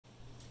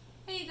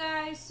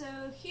Guys, so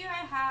here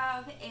I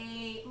have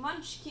a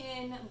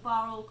Munchkin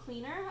bottle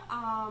cleaner.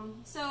 I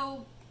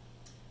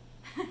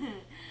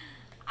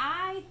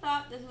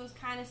thought this was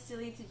kind of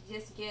silly to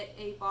just get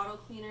a bottle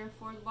cleaner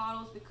for the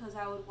bottles because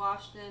I would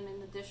wash them in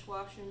the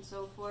dishwasher and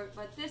so forth,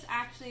 but this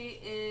actually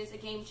is a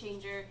game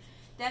changer.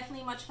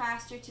 Definitely much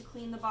faster to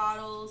clean the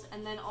bottles,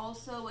 and then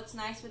also what's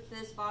nice with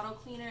this bottle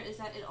cleaner is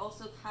that it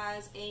also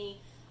has a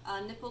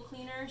nipple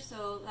cleaner,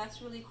 so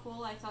that's really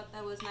cool. I thought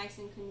that was nice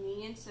and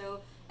convenient.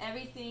 So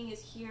everything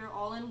is here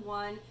all in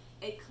one.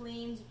 It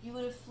cleans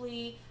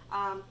beautifully.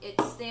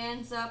 It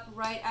stands up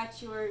right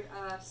at your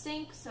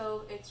sink,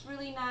 so it's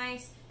really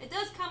nice. It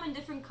does come in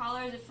different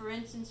colors if, for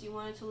instance, you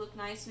want it to look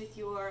nice with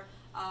your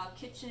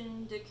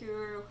kitchen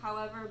decor,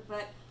 however,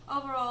 but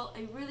overall,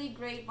 a really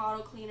great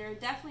bottle cleaner.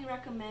 Definitely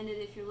recommend it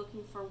if you're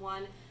looking for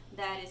one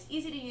that is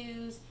easy to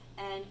use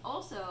and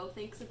also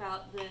thinks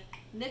about the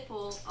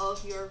nipple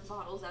of your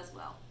bottles as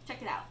well.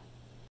 Check it out.